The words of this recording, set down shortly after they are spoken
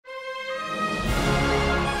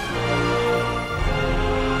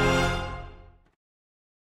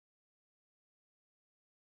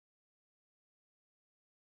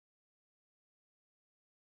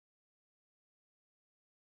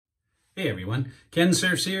Hey everyone,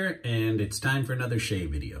 Kensurfs here, and it's time for another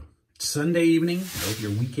shave video. It's Sunday evening. I hope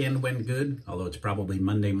your weekend went good, although it's probably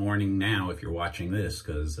Monday morning now if you're watching this,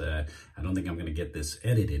 because I don't think I'm going to get this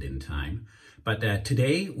edited in time. But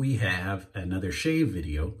today we have another shave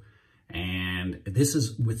video, and this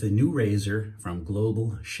is with a new razor from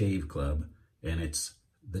Global Shave Club, and it's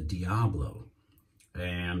the Diablo.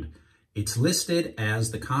 And it's listed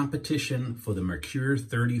as the competition for the Mercure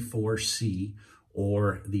 34C,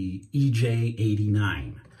 or the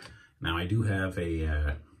EJ89. Now I do have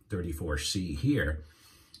a 34C here,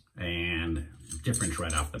 and difference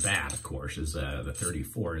right off the bat, of course, is the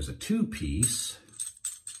 34 is a 2-piece,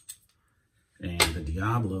 and the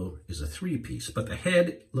Diablo is a 3-piece, but the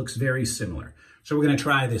head looks very similar. So we're gonna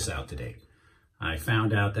try this out today. I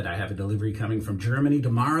found out that I have a delivery coming from Germany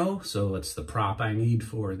tomorrow, so it's the prop I need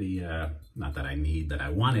for the, not that I need, that I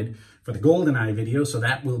wanted, for the GoldenEye video, so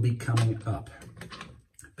that will be coming up.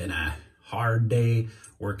 Been a hard day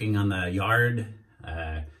working on the yard.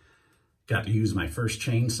 Got to use my first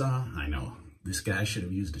chainsaw. I know, this guy should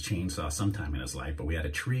have used a chainsaw sometime in his life, but we had a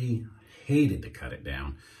tree, hated to cut it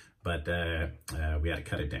down, but we had to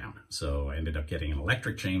cut it down. So I ended up getting an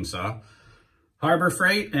electric chainsaw, Harbor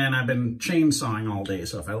Freight, and I've been chainsawing all day.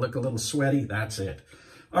 So if I look a little sweaty, that's it.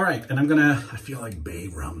 All right, and I feel like bay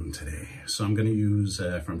rum today. So I'm gonna use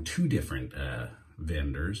from two different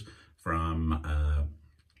vendors, from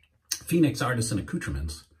Phoenix Artisan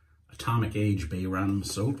Accoutrements, Atomic Age Bay Rum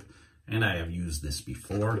Soap. And I have used this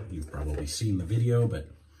before. You've probably seen the video, but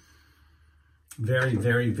very,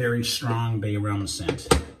 very, very strong bay rum scent.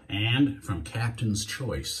 And from Captain's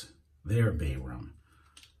Choice, their bay rum.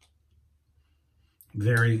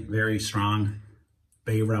 Very, very strong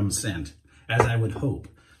bay rum scent, as I would hope.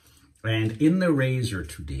 And in the razor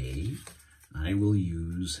today, I will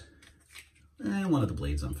use one of the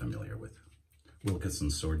blades I'm familiar with. Wilkinson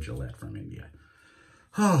sword Gillette from India.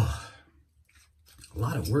 Oh, a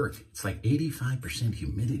lot of work. It's like 85%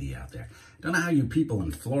 humidity out there. Don't know how you people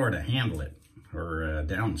in Florida handle it, or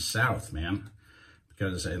down south, man,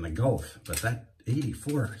 because in the Gulf, but that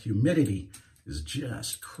 84 humidity is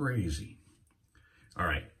just crazy. All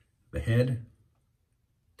right, the head,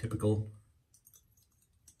 typical.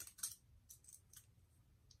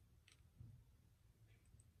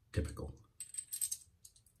 Typical.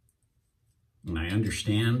 And I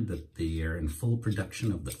understand that they are in full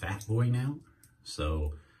production of the Fat Boy now,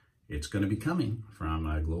 so it's going to be coming from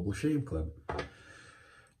Global Shave Club.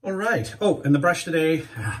 All right. Oh, and the brush today,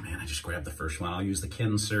 man, I just grabbed the first one. I'll use the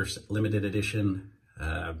Kensurfs limited edition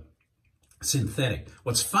synthetic.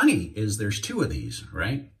 What's funny is there's two of these,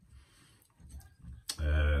 right?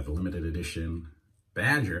 The limited edition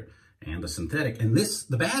Badger and the synthetic. And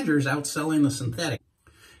the Badger is outselling the synthetic.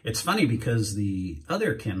 It's funny because the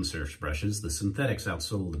other Kensurfs brushes, the synthetics,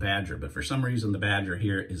 outsold the Badger, but for some reason the Badger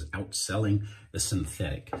here is outselling the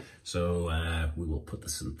synthetic. So we will put the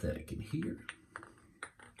synthetic in here.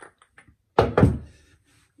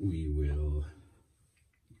 We will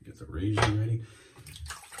get the razor ready.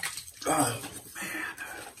 Oh man,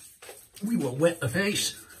 we will wet the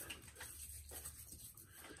face.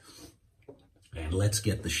 And let's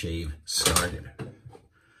get the shave started.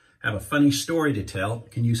 I have a funny story to tell.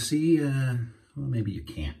 Can you see? Well, maybe you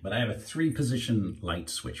can't, but I have a 3-position light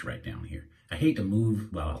switch right down here. I hate to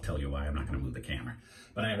move, well, I'll tell you why. I'm not going to move the camera.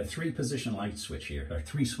 But I have a 3-position light switch here, or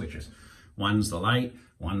 3 switches. One's the light,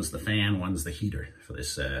 one's the fan, one's the heater for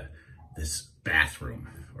this, this bathroom,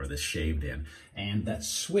 or this shaved in. And that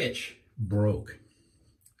switch broke.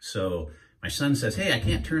 So my son says, hey, I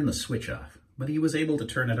can't turn the switch off. But he was able to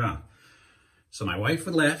turn it off. So my wife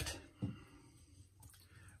had left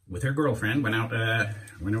with her girlfriend, went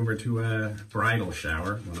over to a bridal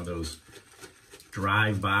shower, one of those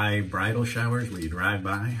drive-by bridal showers where you drive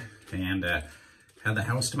by, and had the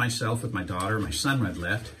house to myself with my daughter. My son had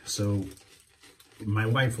left, so my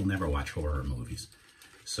wife will never watch horror movies.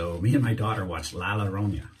 So me and my daughter watched La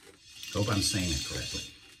Llorona. Hope I'm saying it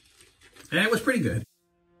correctly. And it was pretty good.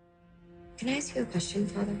 Can I ask you a question,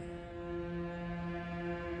 Father?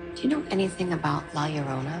 Do you know anything about La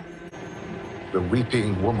Llorona? The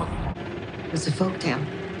Weeping Woman. It's a folktale.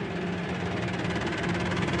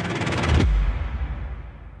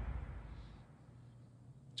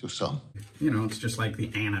 To some. You know, it's just like the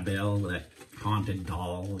Annabelle, that haunted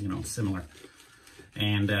doll, you know, similar.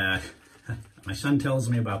 And my son tells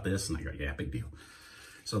me about this, and I go, yeah, big deal.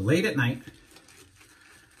 So late at night,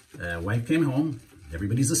 wife came home,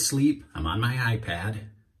 everybody's asleep, I'm on my iPad,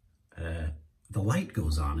 the light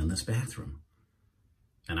goes on in this bathroom.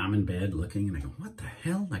 And I'm in bed looking, and I go, what the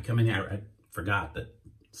hell? I come in here, I forgot that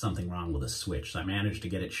something wrong with the switch, so I managed to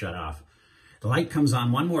get it shut off. The light comes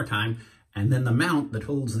on one more time, and then the mount that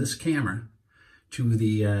holds this camera to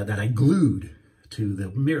the, that I glued to the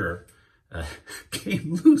mirror,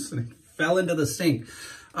 came loose and it fell into the sink.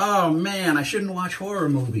 Oh man, I shouldn't watch horror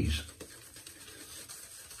movies.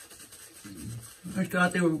 I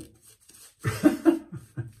thought they were,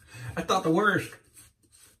 I thought the worst.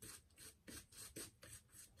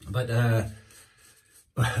 But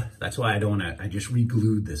that's why I don't want to, I just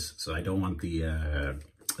re-glued this, so I don't want the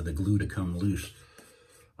glue to come loose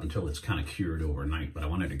until it's kind of cured overnight. But I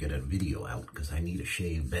wanted to get a video out because I need a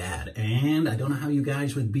shave bad. And I don't know how you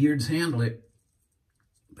guys with beards handle it,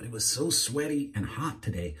 but it was so sweaty and hot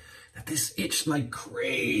today that this itched like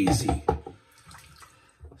crazy.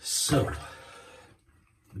 So,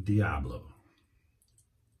 Diablo.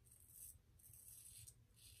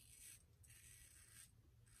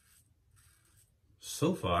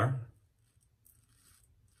 So far,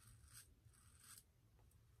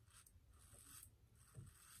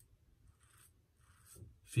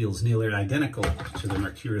 feels nearly identical to the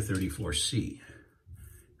Mercura 34C.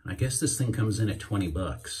 And I guess this thing comes in at 20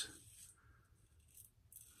 bucks.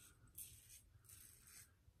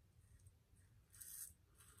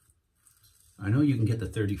 I know you can get the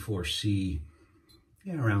 34C,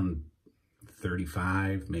 yeah, around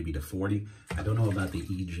 35, maybe to 40. I don't know about the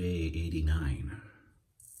EJ89.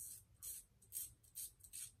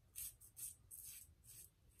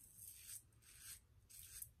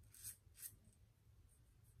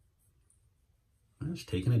 Well, it's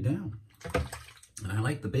taking it down. And I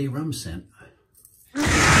like the bay rum scent.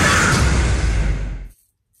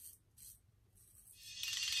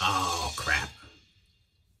 Oh, crap.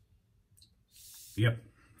 Yep.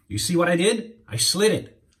 You see what I did? I slid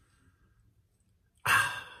it.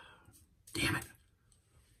 Ah, damn it.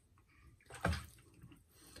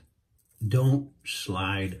 Don't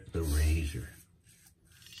slide the razor.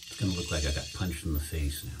 It's going to look like I got punched in the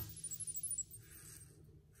face now.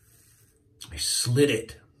 I slid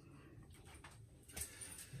it.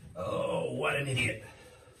 Oh, what an idiot.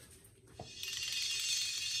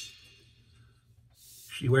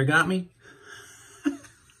 See where it got me?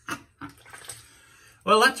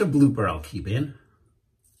 Well, that's a blooper I'll keep in.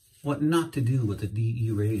 What not to do with the DE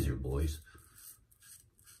razor, boys.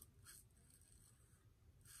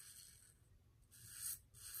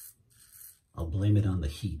 I'll blame it on the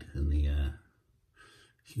heat and the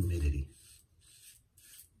humidity.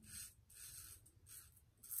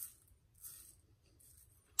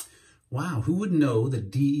 Wow, who would know that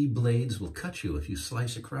DE blades will cut you if you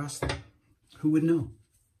slice across them? Who would know?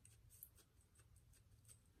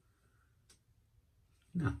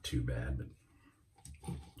 Not too bad, but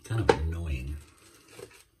kind of annoying.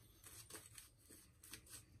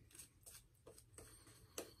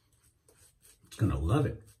 It's gonna love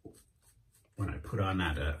it when I put on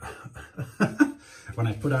that, when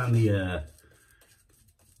I put on the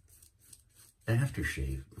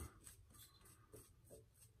aftershave.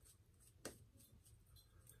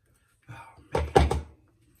 Oh, man.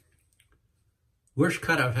 Worst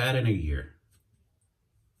cut I've had in a year.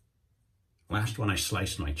 Last one I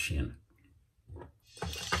sliced my chin.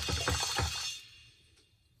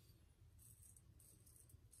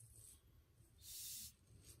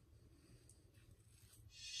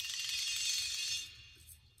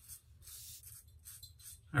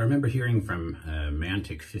 I remember hearing from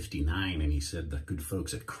Mantic 59, and he said the good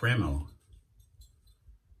folks at Cremo,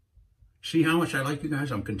 see how much I like you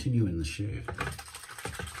guys? I'm continuing the shave.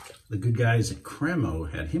 The good guys at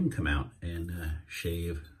Cremo had him come out and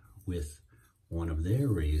shave with one of their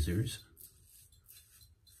razors.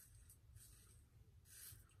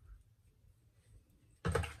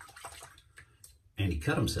 And he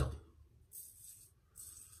cut himself.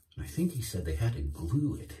 And I think he said they had to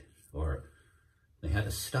glue it, or they had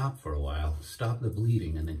to stop for a while, stop the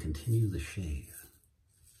bleeding, and then continue the shave.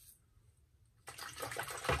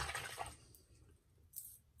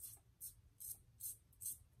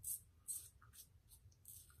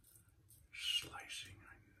 Slicing,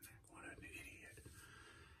 what an idiot.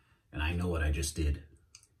 And I know what I just did.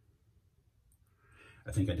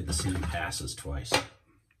 I think I did the same passes twice.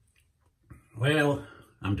 Well,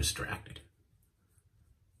 I'm distracted.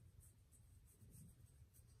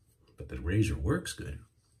 But the razor works good.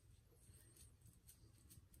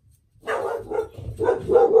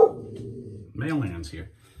 Mailman's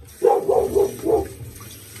here.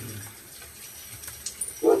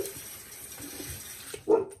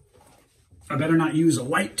 I better not use a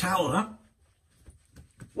white towel, huh?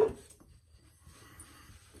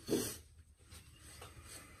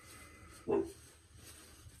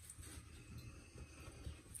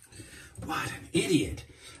 What an idiot.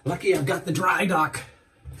 Lucky I've got the dry dock.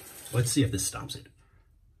 Let's see if this stops it.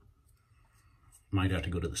 Might have to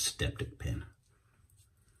go to the steptic pen.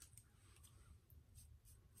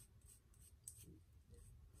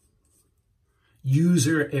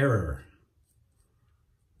 User error.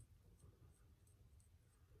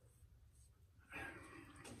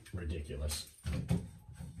 Ridiculous.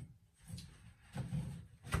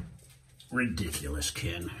 Ridiculous,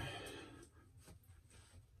 Ken.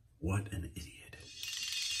 What an idiot.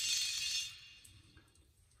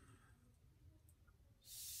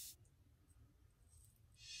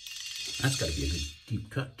 That's got to be a good deep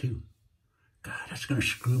cut, too. God, that's going to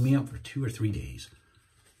screw me up for 2 or 3 days.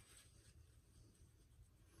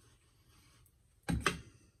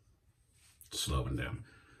 Slowing down.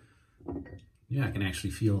 Yeah, I can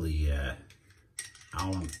actually feel the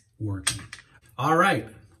alum working. All right,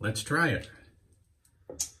 let's try it.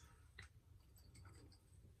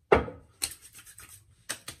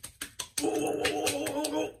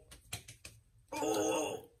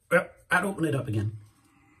 Yep, I'd open it up again.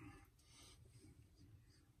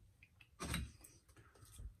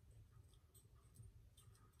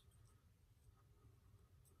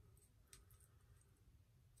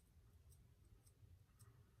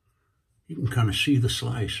 You can kind of see the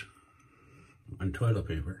slice on toilet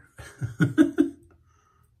paper.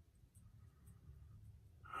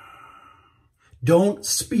 Don't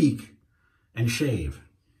speak and shave,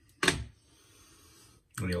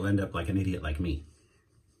 or you'll end up like an idiot like me.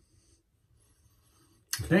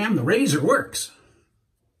 Damn, the razor works.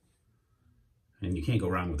 And you can't go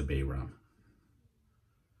wrong with the bay rum.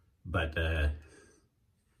 But,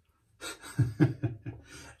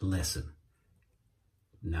 lesson.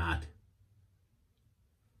 Not.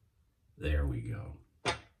 There we go.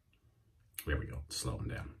 There we go. Slowing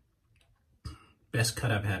down. Best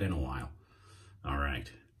cut I've had in a while. All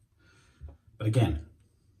right. But again,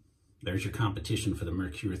 there's your competition for the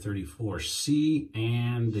Mercure 34C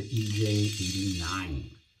and the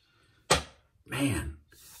EJ89. Man,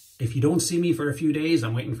 if you don't see me for a few days,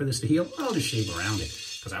 I'm waiting for this to heal, I'll just shave around it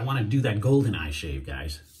because I want to do that golden eye shave,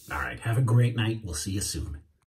 guys. All right. Have a great night. We'll see you soon.